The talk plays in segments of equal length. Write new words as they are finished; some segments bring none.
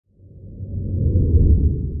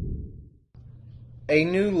A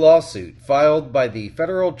new lawsuit filed by the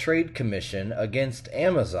Federal Trade Commission against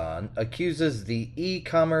Amazon accuses the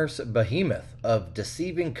e-commerce behemoth of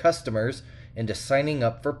deceiving customers into signing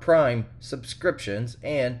up for Prime subscriptions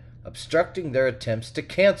and obstructing their attempts to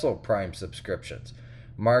cancel Prime subscriptions,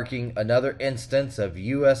 marking another instance of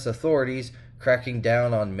U.S. authorities cracking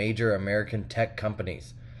down on major American tech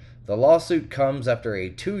companies. The lawsuit comes after a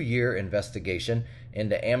 2-year investigation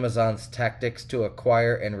into Amazon's tactics to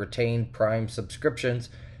acquire and retain Prime subscriptions,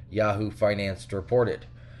 Yahoo Finance reported.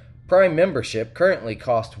 Prime membership currently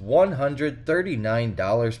costs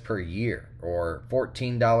 $139 per year, or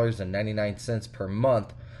 $14.99 per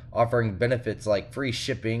month, offering benefits like free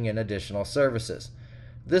shipping and additional services.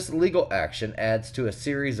 This legal action adds to a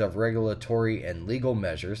series of regulatory and legal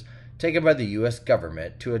measures taken by the U.S.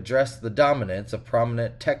 government to address the dominance of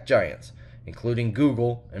prominent tech giants, including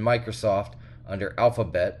Google and Microsoft under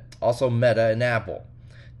Alphabet, also Meta and Apple.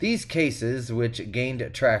 These cases, which gained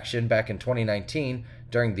traction back in 2019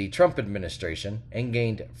 during the Trump administration and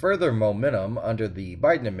gained further momentum under the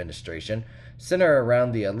Biden administration, center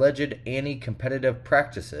around the alleged anti-competitive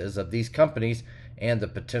practices of these companies and the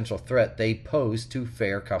potential threat they pose to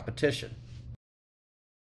fair competition.